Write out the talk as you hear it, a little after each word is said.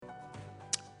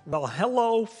Well,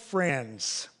 hello,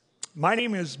 friends. My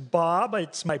name is Bob.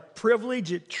 It's my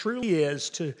privilege, it truly is,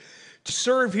 to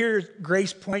serve here at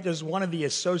Grace Point as one of the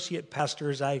associate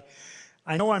pastors. I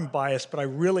know I'm biased, but I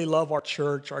really love our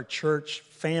church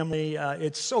family.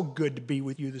 It's so good to be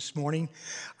with you this morning.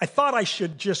 I thought I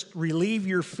should just relieve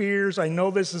your fears. I know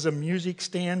this is a music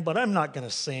stand, but I'm not going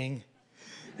to sing.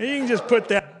 And you can just put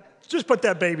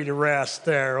that baby to rest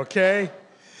there, okay?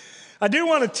 I do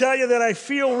want to tell you that I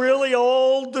feel really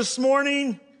old this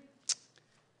morning.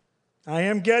 I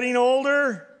am getting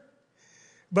older.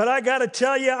 But I got to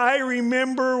tell you, I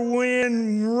remember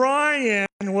when Ryan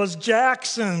was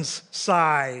Jackson's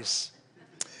size.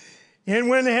 And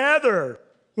when Heather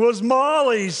was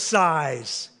Molly's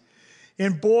size.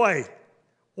 And boy,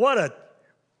 what a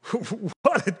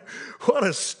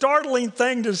startling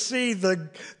thing to see the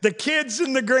kids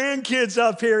and the grandkids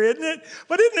up here, isn't it?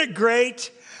 But isn't it great?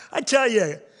 I tell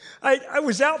you, I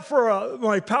was out for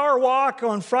my power walk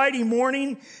on Friday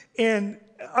morning, and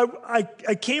I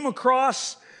came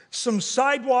across some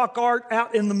sidewalk art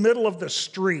out in the middle of the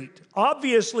street.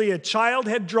 Obviously, a child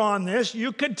had drawn this,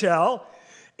 you could tell,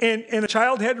 and a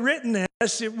child had written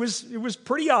this. It was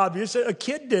pretty obvious. A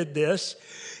kid did this,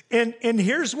 and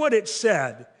here's what it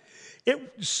said.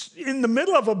 It was in the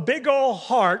middle of a big old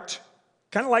heart,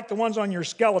 kind of like the ones on your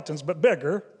skeletons, but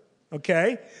bigger,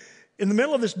 okay? In the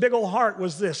middle of this big old heart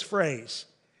was this phrase: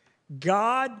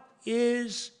 God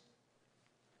is,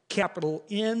 capital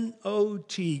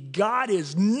N-O-T, God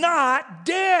is not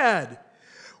dead.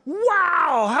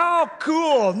 Wow, how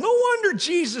cool. No wonder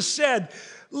Jesus said,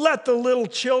 "Let the little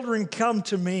children come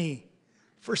to me,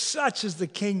 for such is the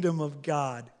kingdom of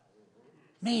God."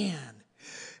 Man,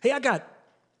 hey, I got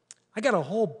a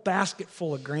whole basket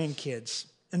full of grandkids,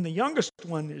 and the youngest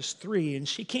one is 3, and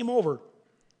she came over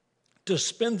to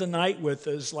spend the night with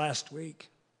us last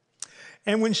week.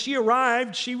 And when she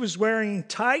arrived, she was wearing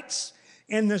tights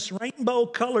and this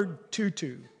rainbow-colored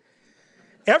tutu.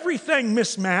 Everything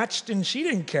mismatched, and she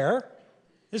didn't care.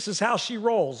 This is how she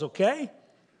rolls, okay?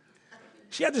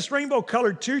 She had this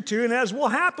rainbow-colored tutu, and as will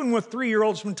happen with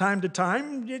 3-year-olds from time to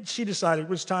time, she decided it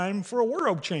was time for a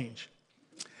wardrobe change.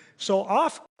 So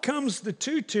off comes the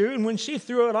tutu, and when she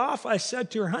threw it off, I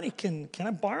said to her, "Honey, can I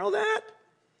borrow that?"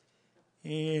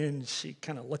 And she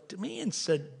kind of looked at me and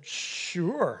said,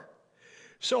 "Sure."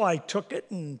 So I took it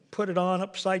and put it on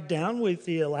upside down with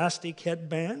the elastic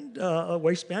headband,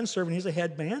 waistband serving as a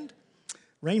headband,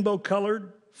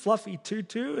 rainbow-colored fluffy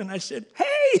tutu, and I said,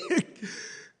 "Hey,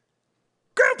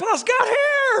 Grandpa's got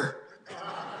hair."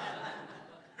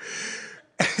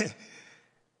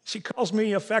 She calls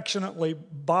me affectionately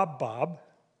Bob,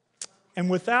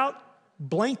 and without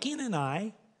blinking an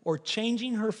eye or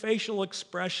changing her facial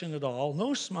expression at all,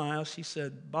 no smile, she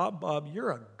said, Bob,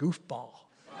 you're a goofball."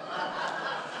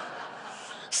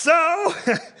 So,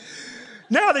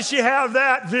 now that you have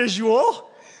that visual,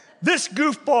 this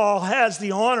goofball has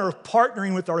the honor of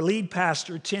partnering with our lead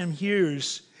pastor, Tim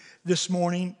Hughes, this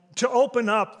morning to open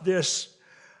up this,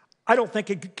 I don't think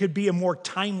it could be a more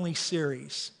timely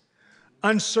series.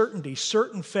 Uncertainty,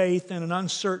 certain faith in an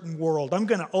uncertain world. I'm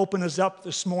going to open us up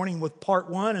this morning with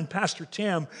part 1, and Pastor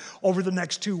Tim, over the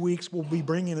next 2 weeks, will be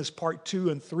bringing us part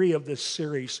 2 and 3 of this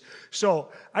series.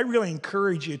 So I really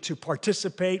encourage you to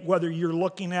participate, whether you're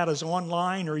looking at us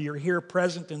online or you're here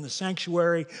present in the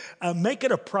sanctuary. Make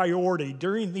it a priority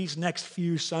during these next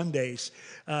few Sundays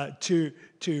to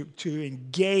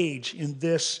engage in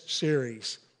this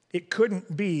series. It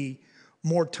couldn't be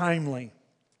more timely.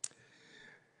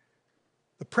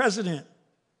 The president,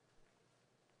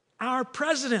 our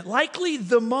president, likely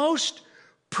the most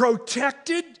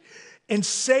protected and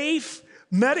safe,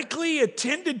 medically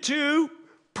attended to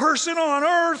person on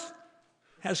earth,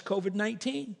 has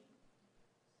COVID-19.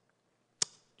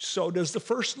 So does the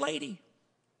First Lady.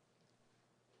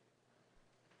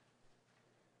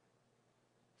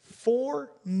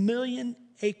 4 million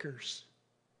acres.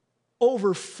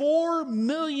 Over 4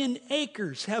 million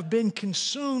acres have been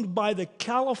consumed by the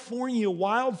California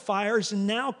wildfires, and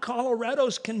now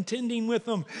Colorado's contending with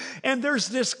them. And there's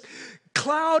this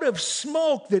cloud of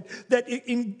smoke that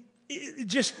it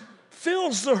just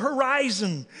fills the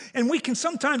horizon, and we can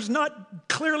sometimes not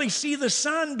clearly see the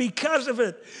sun because of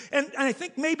it. And I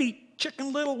think maybe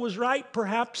Chicken Little was right.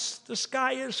 Perhaps the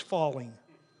sky is falling.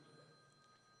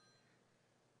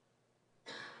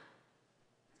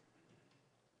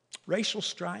 Racial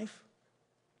strife,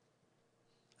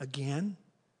 again,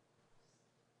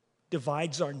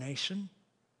 divides our nation.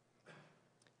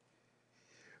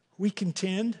 We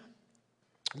contend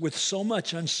with so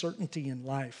much uncertainty in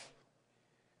life.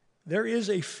 There is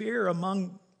a fear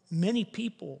among many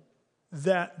people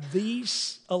that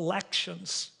these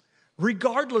elections,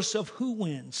 regardless of who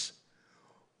wins,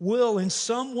 will in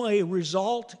some way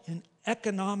result in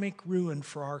economic ruin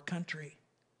for our country.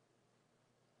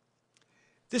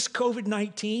 This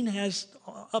COVID-19 has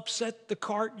upset the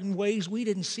cart in ways we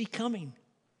didn't see coming.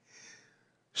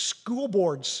 School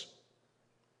boards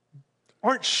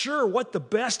aren't sure what the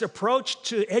best approach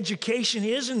to education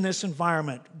is in this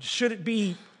environment. Should it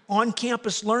be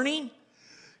on-campus learning?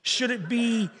 Should it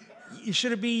be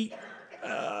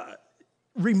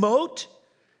remote?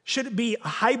 Should it be a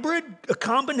hybrid, a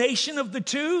combination of the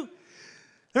two?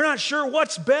 They're not sure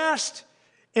what's best,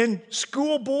 and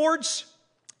school boards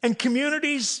and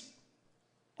communities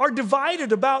are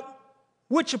divided about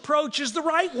which approach is the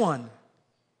right one.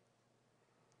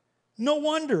 No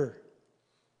wonder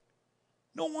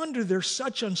there's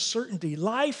such uncertainty.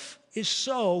 Life is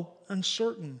so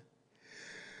uncertain.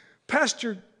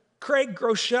 Pastor Craig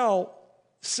Groeschel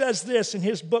says this in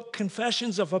his book,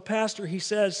 Confessions of a Pastor. He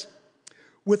says,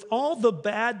 with all the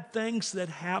bad things that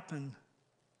happen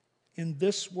in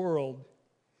this world,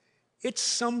 it's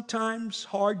sometimes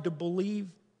hard to believe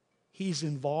he's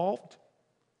involved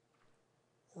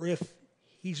or if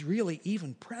he's really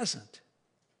even present.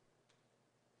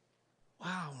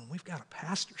 Wow, and we've got a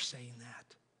pastor saying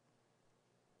that.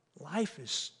 Life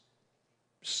is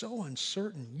so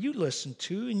uncertain. You listen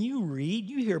to and you read,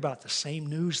 you hear about the same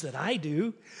news that I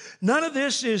do. None of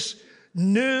this is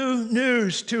new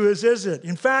news to us, is it?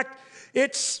 In fact,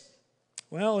 it's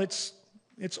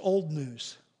old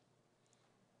news.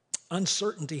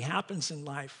 Uncertainty happens in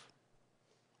life.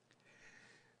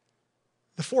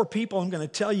 The four people I'm going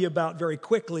to tell you about very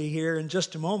quickly here in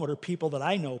just a moment are people that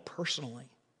I know personally,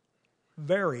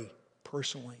 very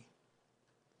personally.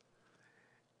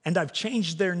 And I've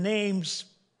changed their names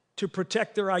to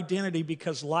protect their identity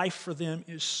because life for them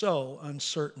is so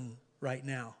uncertain right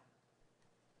now.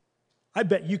 I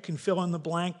bet you can fill in the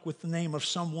blank with the name of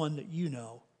someone that you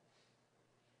know.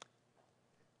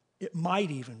 It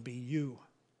might even be you.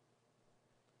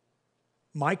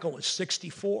 Michael is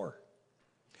 64.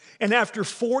 And after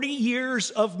 40 years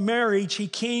of marriage, he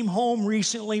came home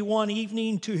recently one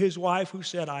evening to his wife who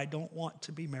said, I don't want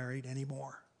to be married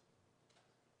anymore.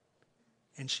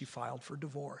 And she filed for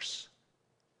divorce.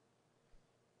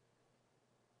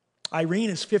 Irene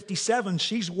is 57.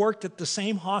 She's worked at the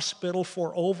same hospital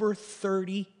for over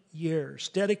 30 years,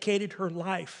 dedicated her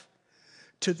life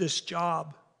to this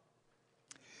job.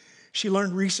 She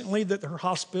learned recently that her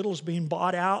hospital is being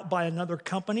bought out by another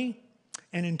company,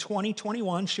 and in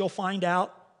 2021, she'll find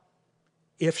out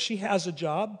if she has a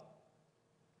job.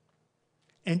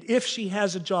 And if she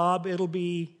has a job, it'll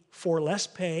be for less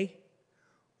pay,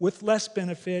 with less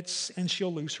benefits, and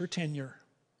she'll lose her tenure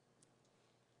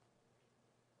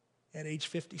at age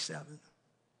 57.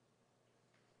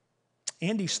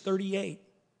 Andy's 38.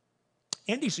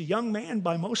 Andy's a young man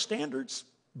by most standards,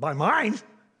 by mine.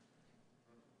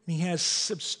 He has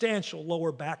substantial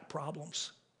lower back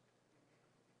problems.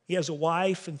 He has a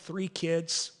wife and 3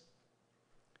 kids.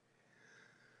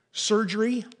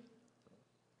 Surgery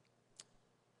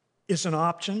is an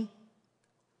option,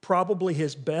 probably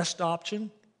his best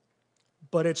option,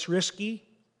 but it's risky,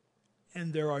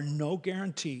 and there are no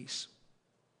guarantees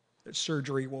that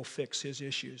surgery will fix his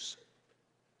issues.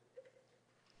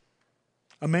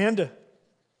 Amanda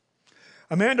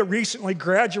recently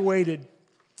graduated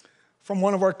from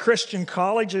one of our Christian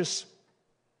colleges.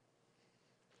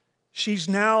 She's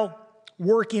now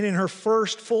working in her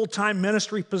first full-time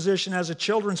ministry position as a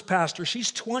children's pastor.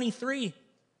 She's 23,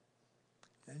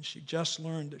 and she just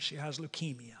learned that she has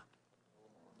leukemia.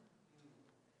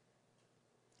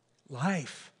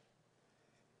 Life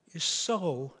is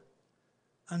so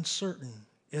uncertain,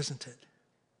 isn't it?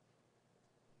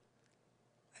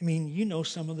 I mean, you know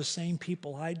some of the same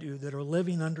people I do that are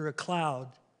living under a cloud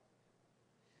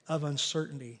of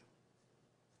uncertainty.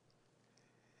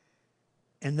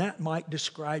 And that might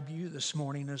describe you this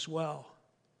morning as well.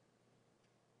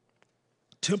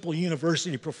 Temple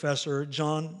University professor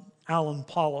John Allen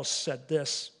Paulus said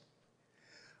this: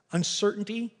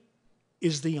 uncertainty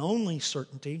is the only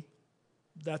certainty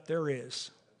that there is.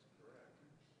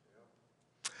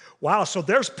 Wow, so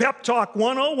there's Pep Talk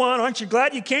 101. Aren't you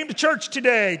glad you came to church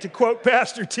today, to quote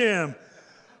Pastor Tim?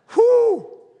 Whew!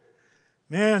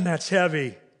 Man, that's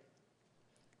heavy.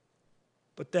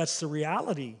 But that's the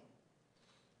reality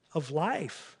of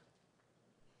life.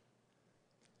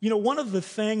 You know, one of the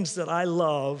things that I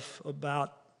love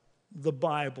about the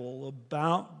Bible,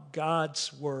 about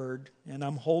God's Word, and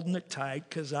I'm holding it tight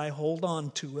because I hold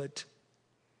on to it.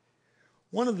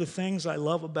 One of the things I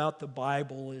love about the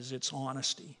Bible is its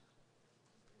honesty.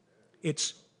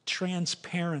 Its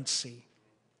transparency.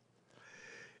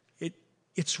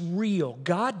 It's real.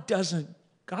 God doesn't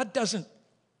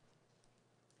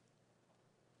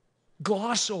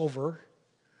gloss over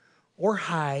or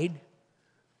hide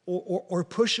or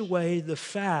push away the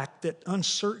fact that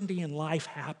uncertainty in life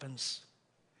happens.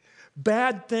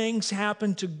 Bad things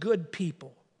happen to good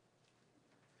people.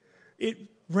 It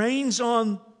rains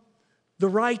on the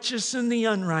righteous and the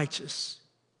unrighteous.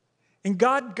 And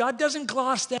God doesn't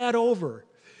gloss that over.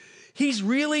 He's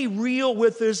really real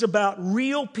with us about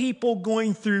real people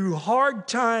going through hard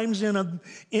times in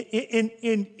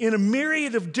a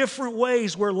myriad of different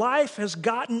ways where life has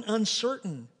gotten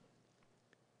uncertain.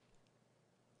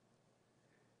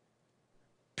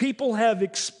 People have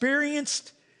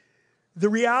experienced the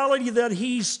reality that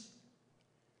He's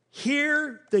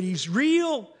here, that He's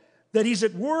real, that He's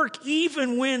at work,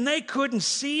 even when they couldn't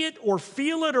see it or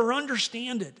feel it or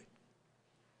understand it.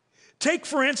 Take,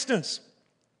 for instance,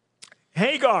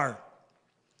 Hagar,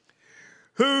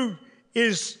 who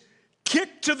is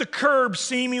kicked to the curb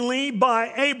seemingly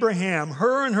by Abraham,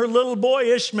 her and her little boy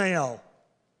Ishmael.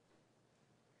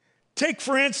 Take,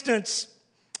 for instance,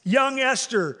 young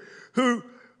Esther,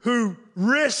 who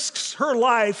risks her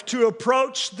life to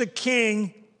approach the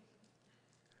king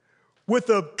with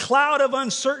a cloud of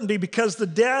uncertainty because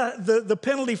the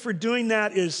penalty for doing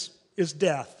that is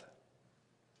death.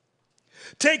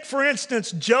 Take, for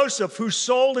instance, Joseph, who's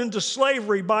sold into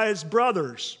slavery by his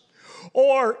brothers.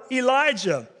 Or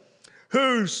Elijah,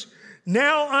 who's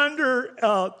now under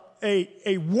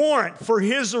a warrant for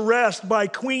his arrest by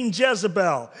Queen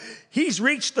Jezebel. He's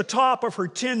reached the top of her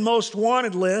 10 most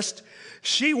wanted list.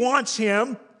 She wants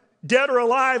him dead or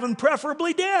alive, and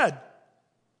preferably dead.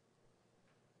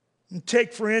 And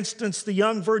take, for instance, the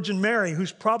young Virgin Mary,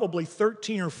 who's probably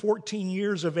 13 or 14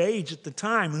 years of age at the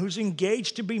time, who's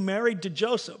engaged to be married to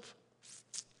Joseph,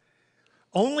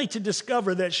 only to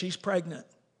discover that she's pregnant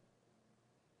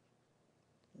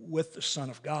with the Son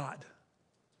of God.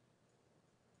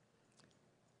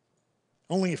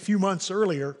 Only a few months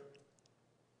earlier,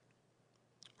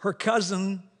 her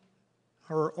cousin,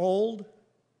 her old,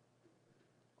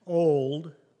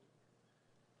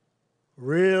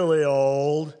 really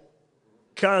old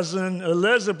cousin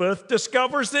Elizabeth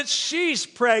discovers that she's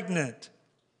pregnant.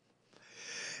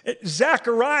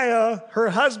 Zechariah, her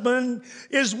husband,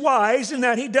 is wise in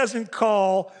that he doesn't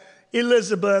call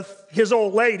Elizabeth his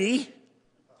old lady.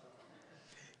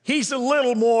 He's a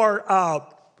little more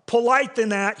polite than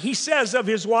that. He says of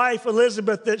his wife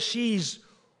Elizabeth that she's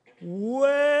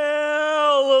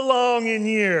well along in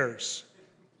years.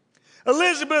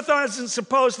 Elizabeth isn't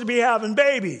supposed to be having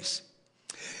babies.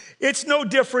 It's no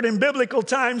different in biblical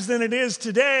times than it is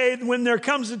today, when there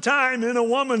comes a time in a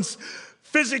woman's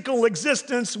physical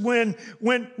existence when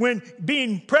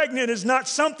being pregnant is not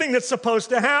something that's supposed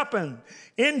to happen.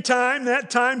 In time, that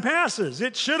time passes.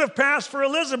 It should have passed for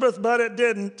Elizabeth, but it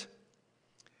didn't.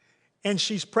 And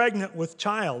she's pregnant with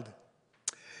child.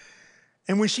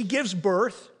 And when she gives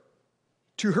birth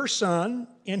to her son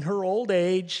in her old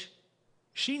age,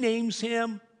 she names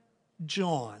him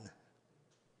John.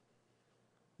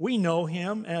 We know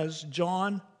him as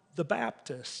John the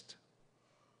Baptist.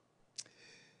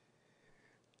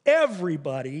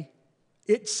 Everybody,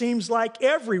 it seems like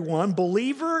everyone,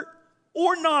 believer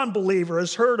or non-believer,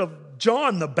 has heard of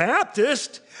John the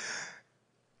Baptist.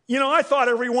 You know, I thought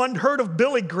everyone heard of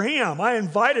Billy Graham. I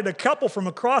invited a couple from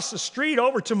across the street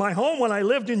over to my home when I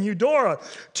lived in Eudora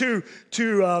to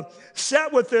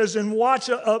sit with us and watch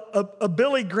a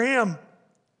Billy Graham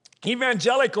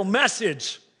evangelical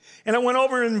message. And I went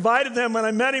over and invited them, and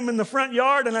I met him in the front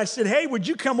yard, and I said, hey, would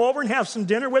you come over and have some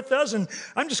dinner with us? And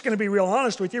I'm just going to be real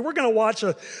honest with you. We're going to watch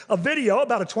a video,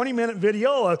 about a 20-minute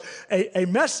video, a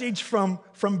message from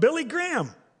Billy Graham.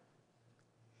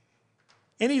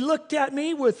 And he looked at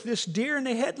me with this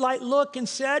deer-in-the-headlight look and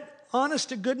said, honest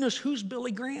to goodness, who's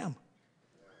Billy Graham?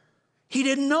 He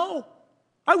didn't know.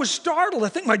 I was startled. I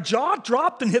think my jaw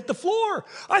dropped and hit the floor.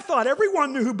 I thought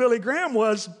everyone knew who Billy Graham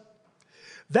was.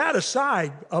 That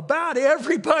aside, about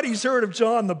everybody's heard of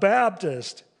John the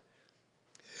Baptist.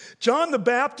 John the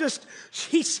Baptist,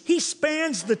 he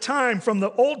spans the time from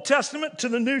the Old Testament to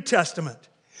the New Testament.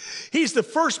 He's the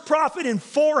first prophet in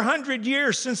 400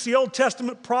 years since the Old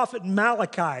Testament prophet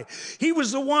Malachi. He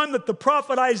was the one that the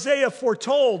prophet Isaiah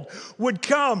foretold would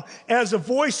come as a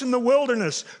voice in the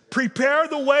wilderness. Prepare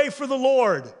the way for the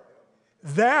Lord.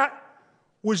 That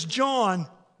was John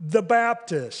the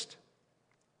Baptist.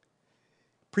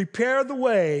 Prepare the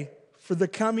way for the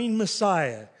coming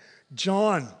Messiah.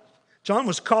 John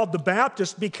was called the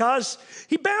Baptist because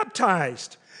he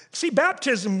baptized. See,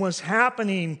 baptism was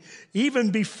happening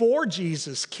even before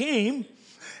Jesus came.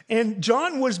 And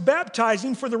John was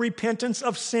baptizing for the repentance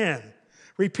of sin.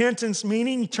 Repentance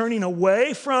meaning turning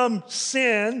away from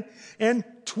sin and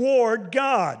toward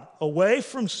God. Away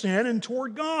from sin and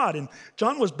toward God. And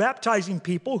John was baptizing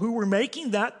people who were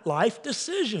making that life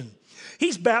decision.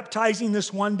 He's baptizing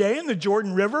this one day in the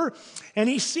Jordan River, and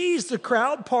he sees the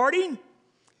crowd parting,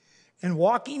 and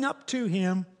walking up to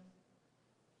him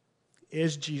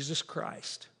is Jesus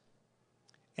Christ.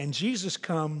 And Jesus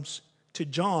comes to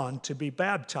John to be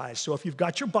baptized. So if you've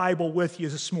got your Bible with you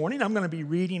this morning, I'm going to be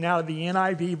reading out of the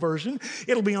NIV version.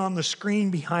 It'll be on the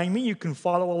screen behind me. You can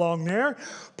follow along there.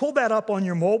 Pull that up on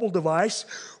your mobile device.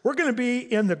 We're going to be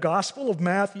in the Gospel of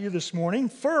Matthew this morning,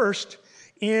 first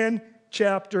in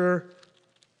chapter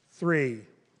 3.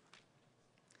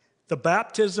 The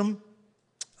baptism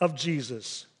of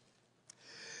Jesus.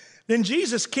 Then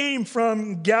Jesus came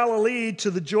from Galilee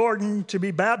to the Jordan to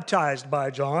be baptized by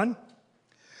John.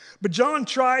 But John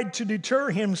tried to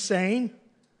deter him, saying,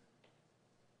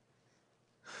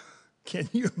 can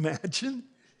you imagine?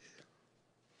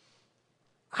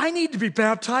 I need to be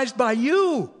baptized by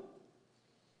you.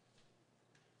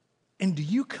 And do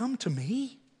you come to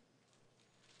me?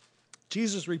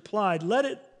 Jesus replied, let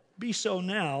it be so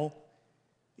now.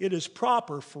 It is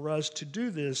proper for us to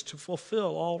do this to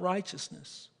fulfill all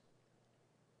righteousness.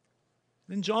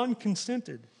 Then John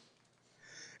consented.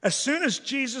 As soon as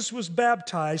Jesus was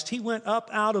baptized, he went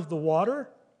up out of the water.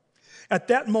 At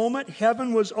that moment,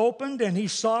 heaven was opened, and he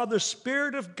saw the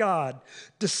Spirit of God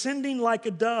descending like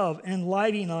a dove and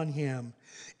lighting on him.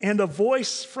 And a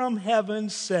voice from heaven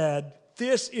said,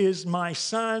 this is my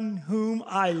Son, whom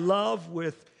I love.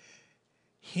 With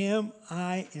him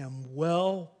I am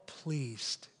well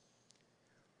pleased.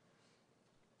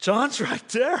 John's right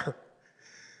there.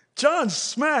 John's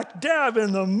smack dab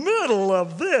in the middle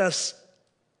of this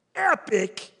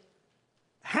epic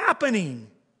happening.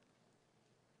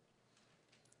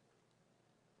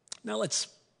 Now let's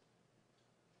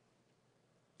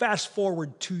fast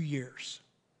forward 2 years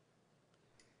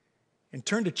and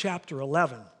turn to chapter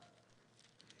 11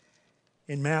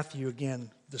 in Matthew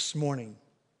again this morning.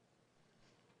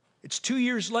 It's 2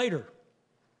 years later,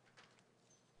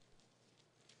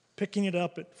 picking it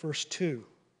up at verse 2.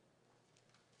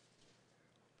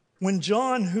 When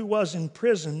John, who was in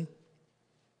prison,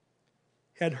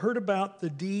 had heard about the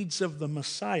deeds of the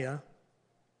Messiah,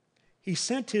 he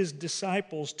sent his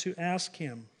disciples to ask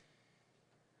him,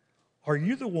 are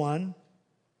you the one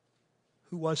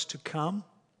who was to come?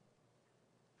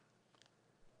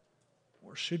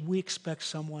 Or should we expect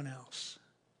someone else?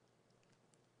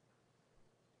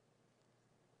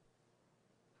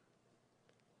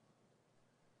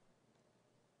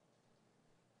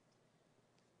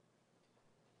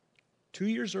 Two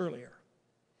years earlier,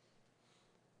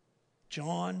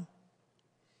 John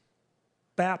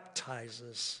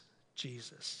baptizes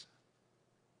Jesus.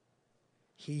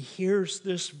 He hears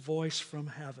this voice from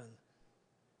heaven.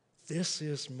 This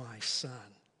is my Son,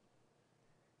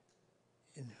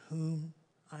 in whom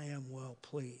I am well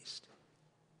pleased.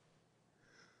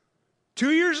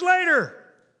 2 years later,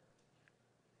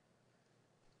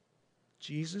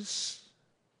 Jesus,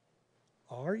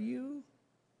 are you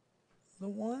the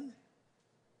one?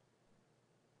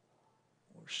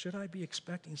 Or should I be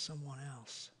expecting someone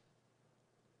else?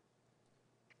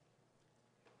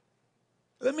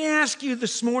 Let me ask you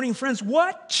this morning, friends,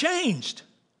 what changed?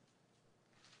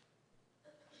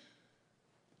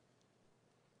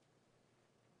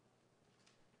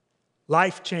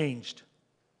 Life changed.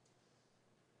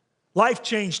 Life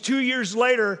changed. 2 years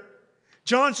later,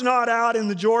 John's not out in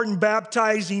the Jordan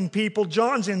baptizing people.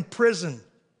 John's in prison.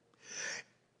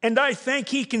 And I think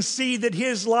he can see that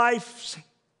his life's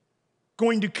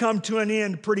going to come to an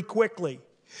end pretty quickly.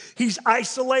 He's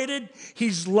isolated.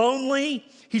 He's lonely.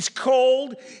 He's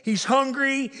cold. He's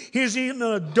hungry. He's in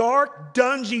a dark,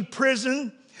 dungy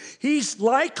prison. He's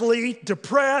likely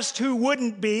depressed. Who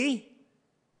wouldn't be?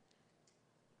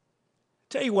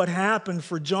 Tell you what happened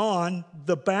for John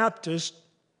the Baptist.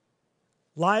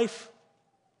 Life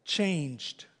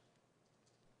changed.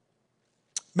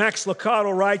 Max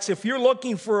Lucado writes, if you're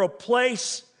looking for a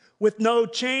place with no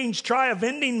change, try a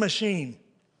vending machine.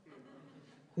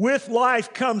 With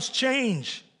life comes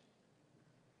change.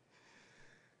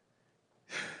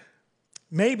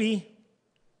 Maybe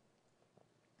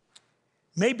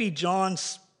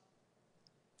John's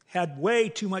had way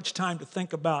too much time to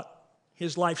think about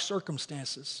his life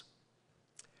circumstances.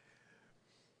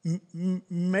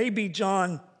 Maybe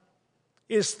John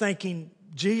is thinking,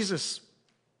 Jesus,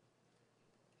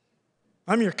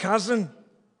 I'm your cousin.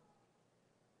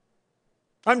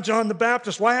 I'm John the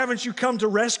Baptist. Why haven't you come to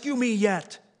rescue me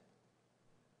yet?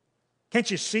 Can't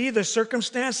you see the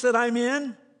circumstance that I'm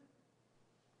in?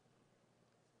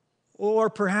 Or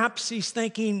perhaps he's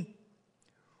thinking,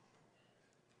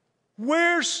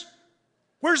 where's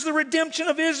the redemption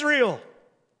of Israel?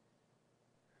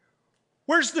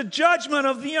 Where's the judgment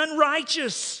of the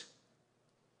unrighteous?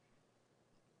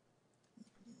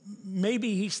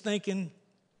 Maybe he's thinking,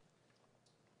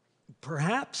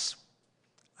 perhaps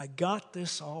I got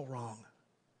this all wrong.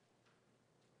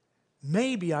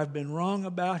 Maybe I've been wrong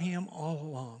about him all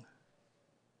along.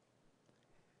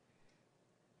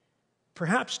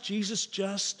 Perhaps Jesus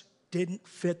just didn't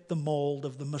fit the mold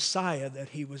of the Messiah that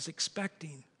he was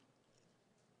expecting.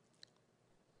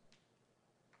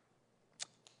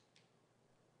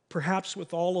 Perhaps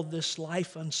with all of this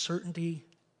life uncertainty,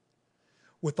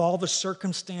 with all the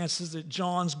circumstances that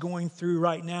John's going through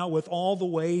right now, with all the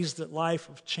ways that life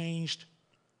have changed,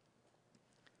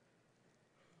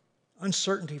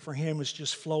 uncertainty for him is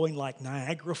just flowing like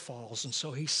Niagara Falls. And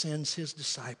so he sends his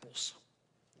disciples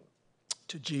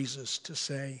to Jesus to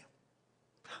say,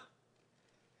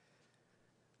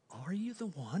 are you the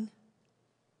one?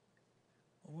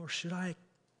 Or should I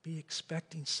be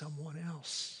expecting someone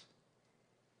else?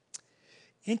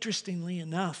 Interestingly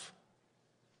enough,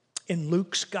 in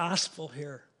Luke's gospel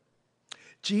here,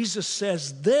 Jesus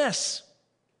says this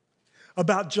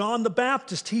about John the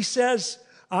Baptist. He says,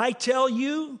 I tell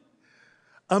you,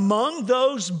 among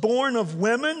those born of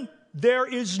women, there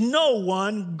is no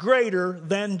one greater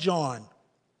than John.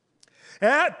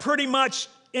 That pretty much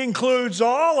includes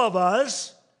all of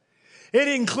us. It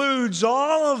includes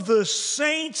all of the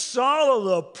saints, all of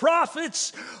the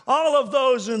prophets, all of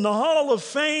those in the hall of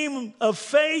fame of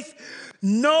faith.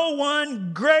 No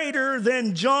one greater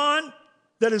than John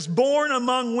that is born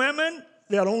among women.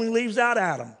 That only leaves out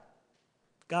Adam.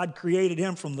 God created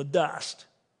him from the dust.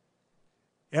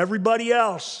 Everybody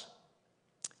else,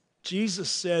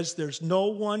 Jesus says there's no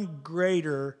one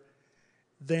greater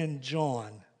than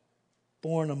John,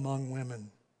 born among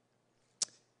women.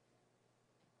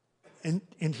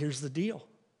 And here's the deal.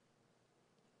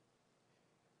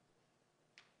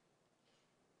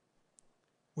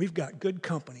 We've got good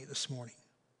company this morning.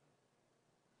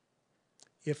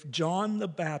 If John the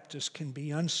Baptist can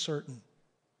be uncertain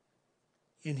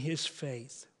in his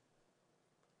faith,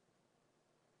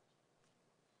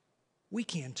 we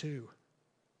can too.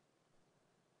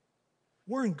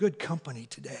 We're in good company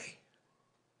today.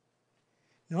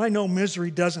 Now, I know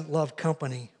misery doesn't love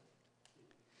company,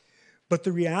 but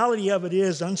the reality of it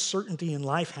is uncertainty in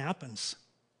life happens.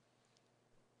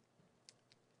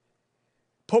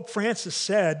 Pope Francis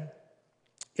said,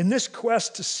 in this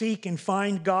quest to seek and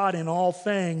find God in all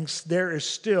things, there is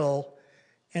still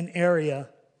an area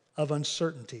of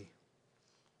uncertainty.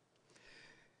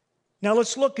 Now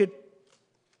let's look at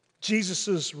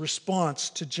Jesus' response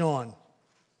to John.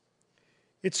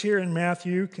 It's here in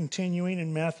Matthew, continuing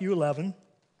in Matthew 11,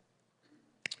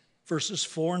 verses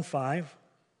 4 and 5.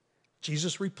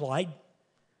 Jesus replied,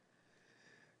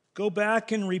 go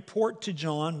back and report to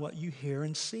John what you hear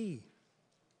and see.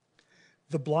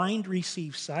 The blind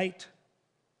receive sight,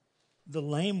 the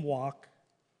lame walk,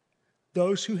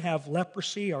 those who have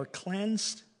leprosy are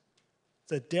cleansed,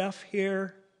 the deaf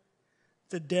hear,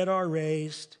 the dead are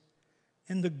raised,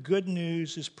 and the good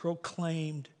news is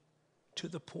proclaimed to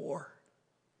the poor.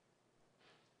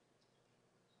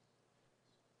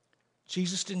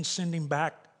 Jesus didn't send him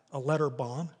back a letter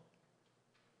bomb.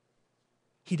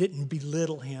 He didn't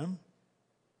belittle him.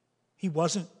 He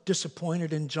wasn't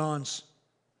disappointed in John's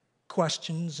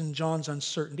questions and John's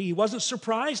uncertainty. He wasn't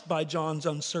surprised by John's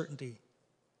uncertainty.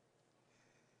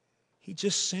 He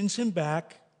just sends him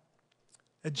back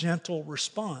a gentle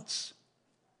response.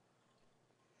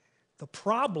 The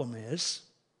problem is,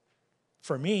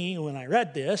 for me, when I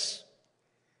read this,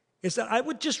 is that I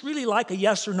would just really like a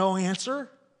yes or no answer.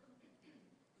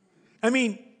 I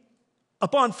mean,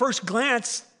 upon first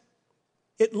glance,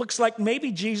 it looks like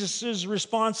maybe Jesus'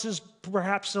 response is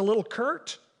perhaps a little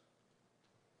curt.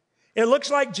 It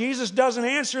looks like Jesus doesn't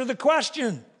answer the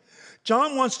question.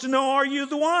 John wants to know, are you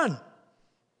the one?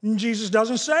 And Jesus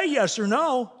doesn't say yes or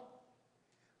no.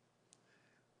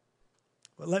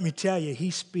 But let me tell you, he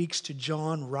speaks to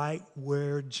John right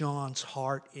where John's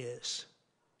heart is.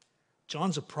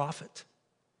 John's a prophet.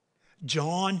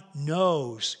 John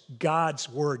knows God's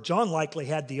word. John likely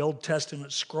had the Old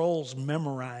Testament scrolls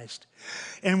memorized.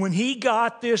 And when he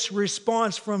got this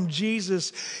response from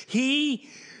Jesus, he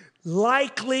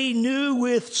likely knew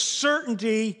with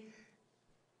certainty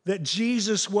that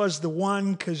Jesus was the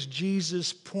one, because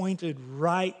Jesus pointed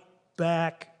right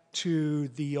back to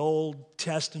the Old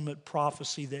Testament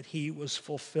prophecy that he was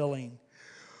fulfilling.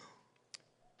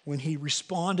 when he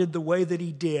responded the way that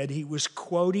he did, he was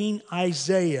quoting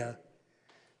Isaiah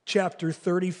chapter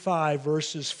 35,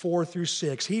 verses 4 through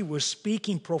 6. He was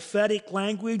speaking prophetic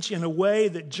language in a way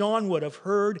that John would have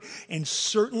heard and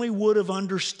certainly would have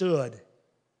understood.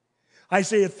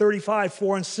 Isaiah 35,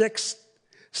 4 and 6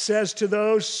 says to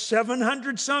those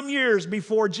 700 some years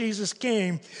before Jesus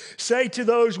came, say to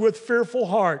those with fearful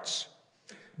hearts,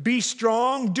 be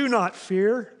strong, do not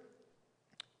fear.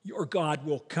 Your God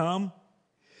will come.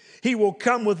 He will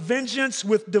come with vengeance,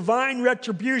 with divine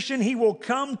retribution. He will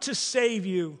come to save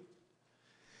you.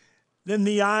 Then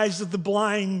the eyes of the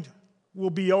blind will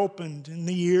be opened and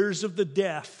the ears of the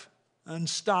deaf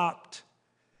unstopped.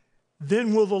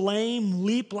 Then will the lame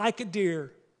leap like a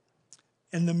deer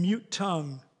and the mute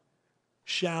tongue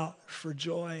shout for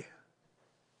joy.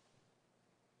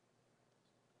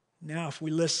 Now, if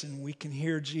we listen, we can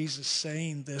hear Jesus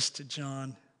saying this to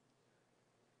John.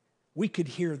 We could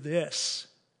hear this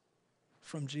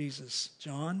from Jesus.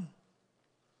 John,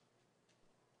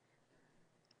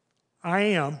 I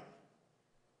am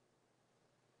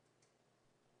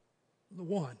the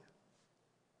one.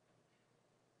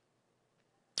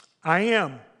 I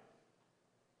am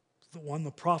the one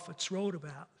the prophets wrote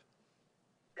about.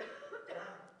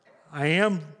 I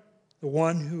am the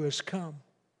one who has come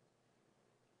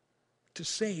to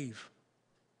save.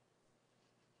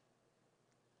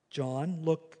 John,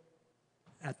 look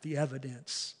at the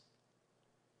evidence.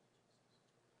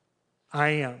 I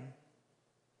am.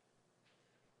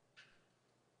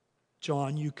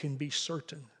 John, you can be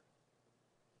certain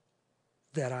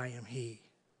that I am He.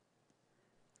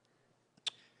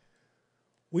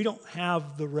 We don't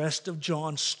have the rest of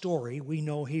John's story. We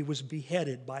know he was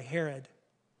beheaded by Herod.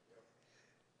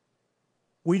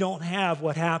 We don't have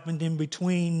what happened in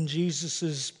between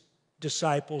Jesus'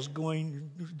 disciples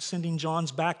sending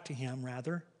John's back to him,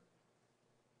 rather.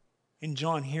 And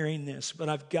John hearing this, but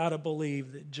I've got to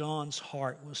believe that John's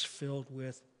heart was filled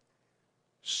with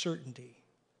certainty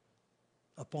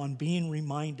upon being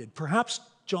reminded. Perhaps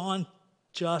John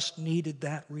just needed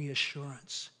that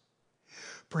reassurance.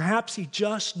 Perhaps he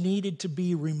just needed to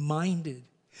be reminded.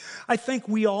 I think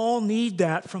we all need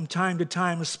that from time to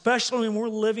time, especially when we're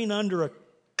living under a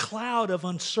cloud of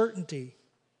uncertainty.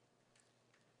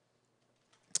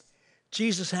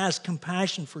 Jesus has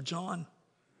compassion for John,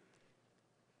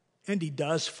 and He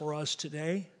does for us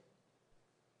today.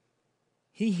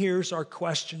 He hears our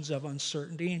questions of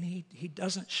uncertainty, and He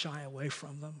doesn't shy away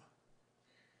from them.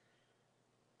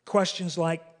 Questions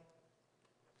like,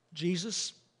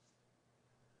 Jesus,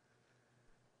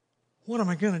 what am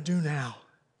I going to do now?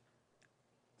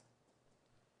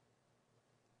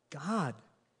 God,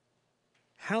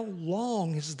 how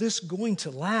long is this going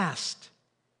to last?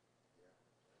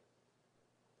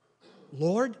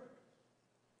 Lord,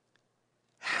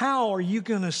 how are you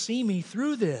going to see me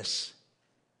through this?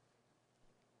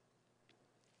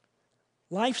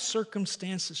 Life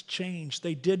circumstances change.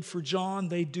 They did for John.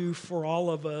 They do for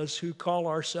all of us who call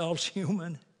ourselves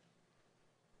human.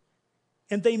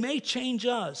 And they may change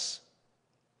us.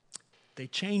 They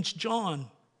changed John.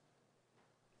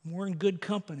 We're in good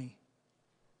company.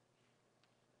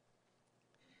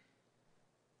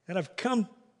 And I've come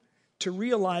to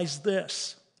realize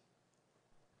this,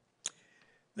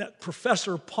 that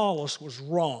Professor Paulus was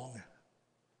wrong.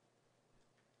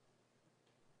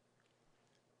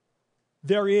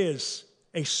 There is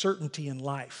a certainty in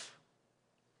life,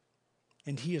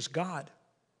 and He is God.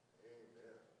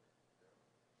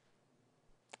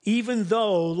 Even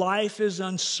though life is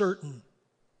uncertain,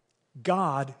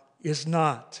 God is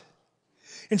not.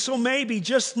 And so maybe,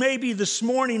 just maybe this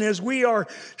morning, as we are,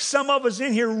 some of us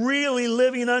in here really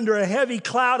living under a heavy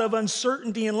cloud of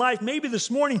uncertainty in life, maybe this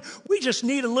morning we just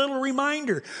need a little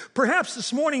reminder. Perhaps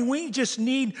this morning we just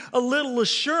need a little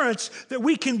assurance that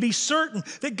we can be certain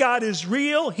that God is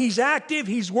real, He's active,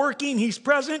 He's working, He's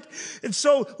present. And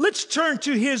so let's turn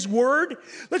to His Word.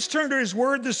 Let's turn to His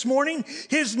Word this morning.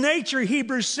 His nature,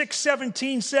 Hebrews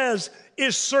 6:17 says,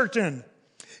 is certain.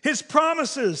 His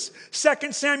promises,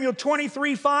 2 Samuel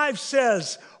 23:5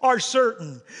 says, are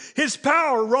certain. His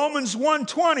power, Romans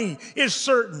 1:20, is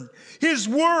certain. His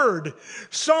word,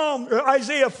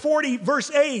 Isaiah 40 verse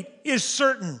 8, is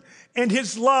certain. And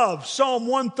His love, Psalm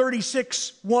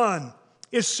 136:1,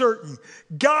 is certain.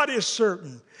 God is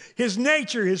certain. His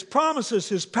nature, His promises,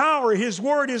 His power, His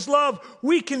word, His love,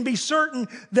 we can be certain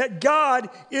that God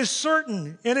is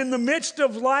certain. And in the midst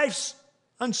of life's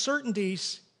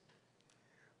uncertainties,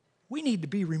 we need to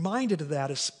be reminded of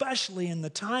that, especially in the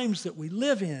times that we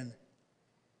live in.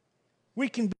 We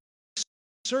can be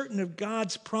certain of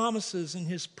God's promises and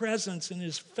His presence and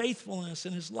His faithfulness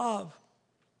and His love.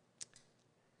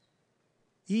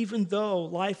 Even though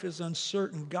life is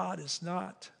uncertain, God is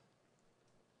not.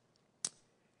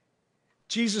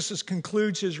 Jesus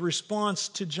concludes his response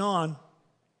to John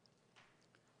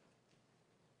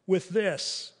with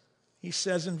this. He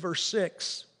says in verse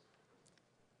 6,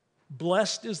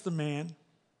 "Blessed is the man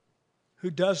who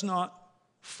does not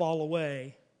fall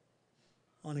away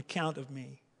on account of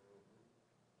me."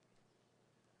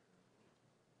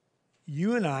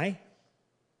 You and I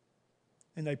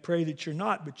pray that you're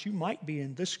not, but you might be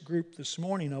in this group this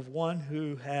morning of one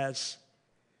who has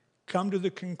come to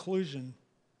the conclusion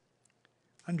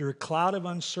under a cloud of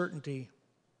uncertainty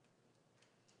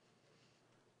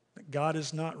that God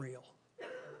is not real.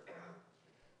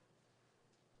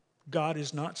 God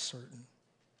is not certain.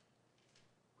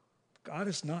 God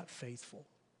is not faithful.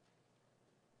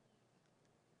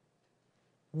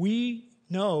 We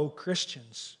know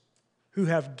Christians who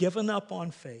have given up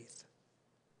on faith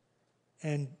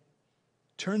and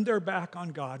turned their back on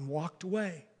God and walked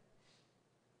away.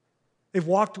 They've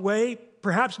walked away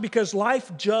perhaps because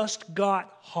life just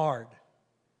got hard.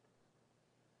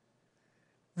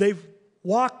 They've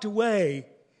walked away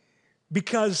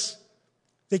because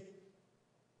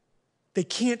they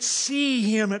can't see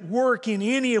Him at work in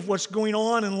any of what's going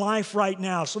on in life right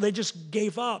now, so they just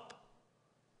gave up.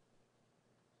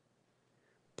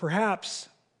 Perhaps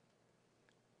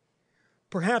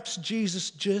Jesus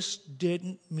just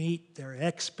didn't meet their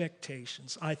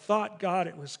expectations. I thought, God,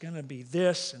 it was going to be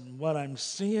this, and what I'm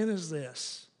seeing is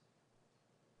this.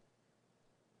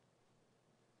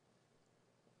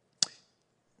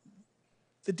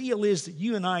 The deal is that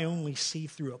you and I only see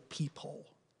through a peephole.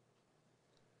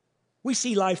 We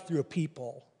see life through a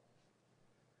peephole.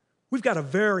 We've got a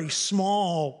very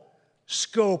small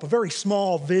scope, a very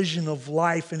small vision of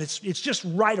life, and it's just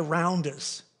right around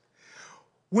us.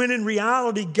 When in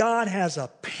reality, God has a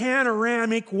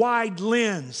panoramic, wide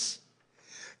lens.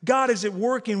 God is at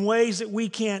work in ways that we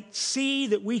can't see,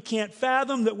 that we can't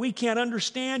fathom, that we can't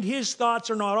understand. His thoughts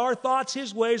are not our thoughts.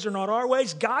 His ways are not our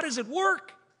ways. God is at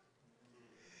work.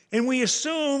 And we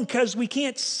assume, because we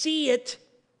can't see it,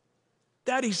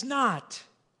 that He's not.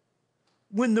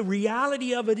 When the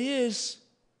reality of it is,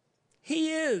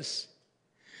 He is.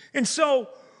 And so,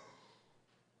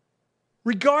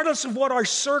 regardless of what our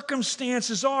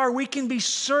circumstances are, we can be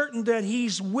certain that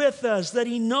He's with us, that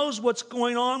He knows what's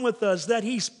going on with us, that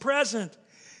He's present,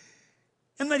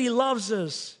 and that He loves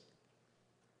us.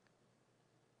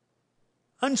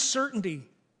 Uncertainty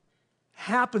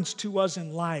happens to us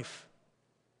in life.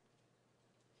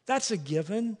 That's a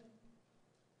given.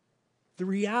 The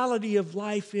reality of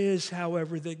life is,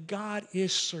 however, that God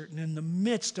is certain in the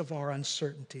midst of our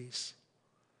uncertainties.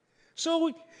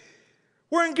 So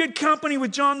we're in good company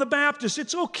with John the Baptist.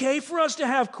 It's okay for us to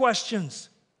have questions.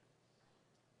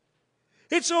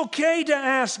 It's okay to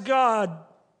ask God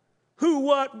who,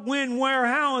 what, when, where,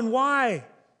 how, and why.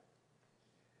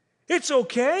 It's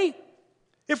okay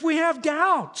if we have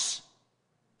doubts.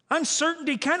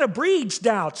 Uncertainty kind of breeds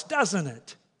doubts, doesn't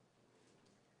it?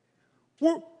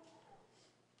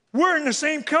 We're in the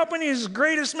same company as the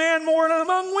greatest man born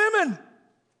among women.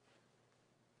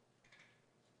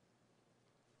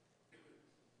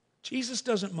 Jesus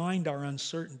doesn't mind our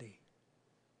uncertainty.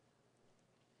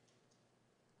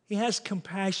 He has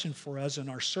compassion for us in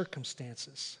our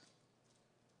circumstances.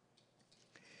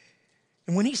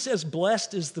 And when He says,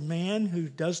 "Blessed is the man who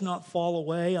does not fall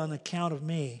away on account of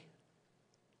me,"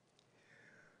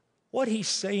 what He's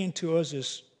saying to us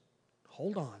is,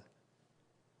 hold on.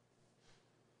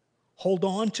 Hold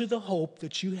on to the hope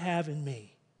that you have in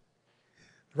me.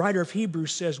 The writer of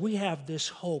Hebrews says we have this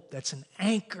hope that's an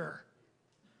anchor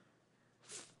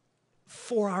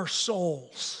for our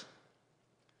souls.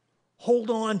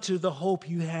 Hold on to the hope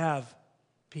you have,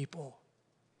 people.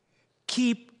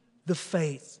 Keep the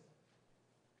faith.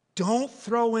 Don't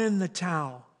throw in the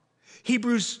towel.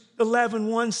 Hebrews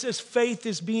 11:1 says faith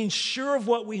is being sure of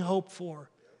what we hope for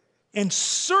and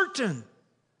certain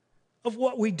of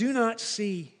what we do not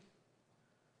see.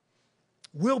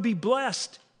 We'll be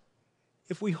blessed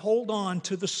if we hold on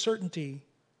to the certainty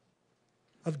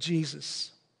of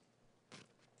Jesus.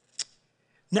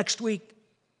 Next week,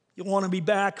 you'll want to be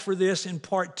back for this in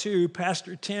part 2.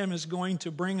 Pastor Tim is going to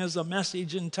bring us a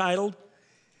message entitled,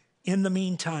 "In the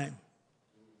Meantime."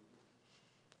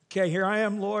 Okay, here I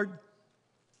am, Lord.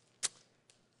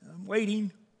 I'm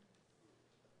waiting.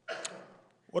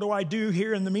 What do I do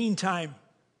here in the meantime?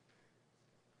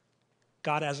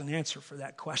 God has an answer for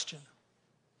that question.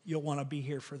 You'll want to be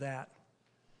here for that.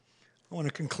 I want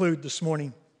to conclude this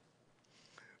morning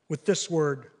with this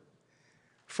word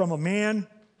from a man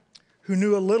who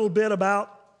knew a little bit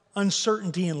about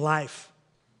uncertainty in life,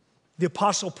 the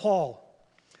Apostle Paul.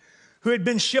 who had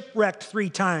been shipwrecked 3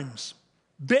 times,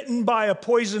 bitten by a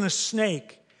poisonous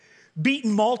snake,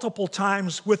 beaten multiple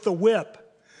times with a whip,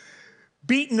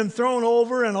 beaten and thrown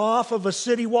over and off of a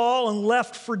city wall and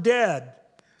left for dead,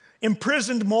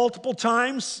 imprisoned multiple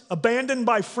times, abandoned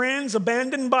by friends,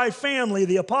 abandoned by family.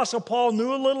 The Apostle Paul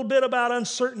knew a little bit about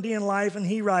uncertainty in life, and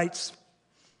he writes,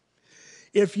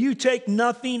 if you take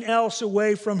nothing else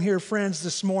away from here, friends,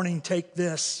 this morning, take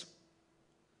this.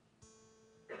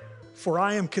 For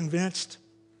I am convinced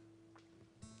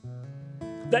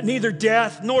that neither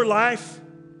death nor life,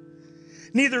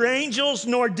 neither angels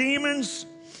nor demons,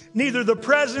 neither the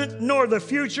present nor the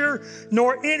future,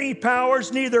 nor any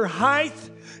powers, neither height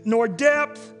nor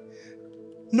depth,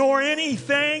 nor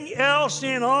anything else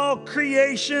in all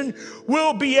creation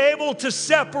will be able to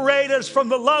separate us from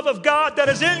the love of God that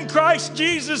is in Christ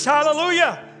Jesus.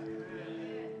 Hallelujah.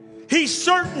 He's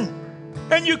certain,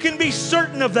 and you can be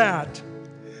certain of that.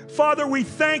 Father, we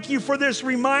thank you for this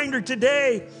reminder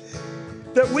today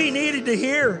that we needed to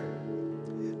hear.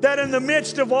 That in the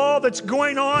midst of all that's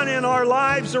going on in our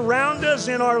lives around us,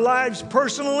 in our lives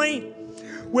personally,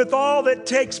 with all that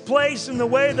takes place in the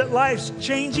way that life's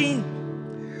changing,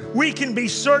 we can be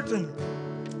certain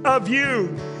of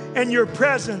you and your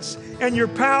presence and your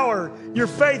power, your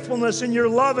faithfulness and your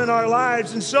love in our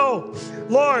lives. And so,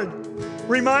 Lord,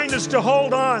 remind us to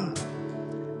hold on,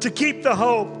 to keep the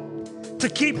hope, to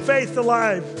keep faith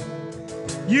alive.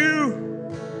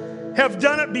 You have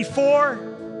done it before,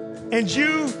 and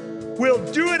you will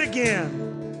do it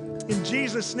again. In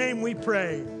Jesus' name we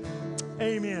pray.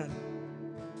 Amen.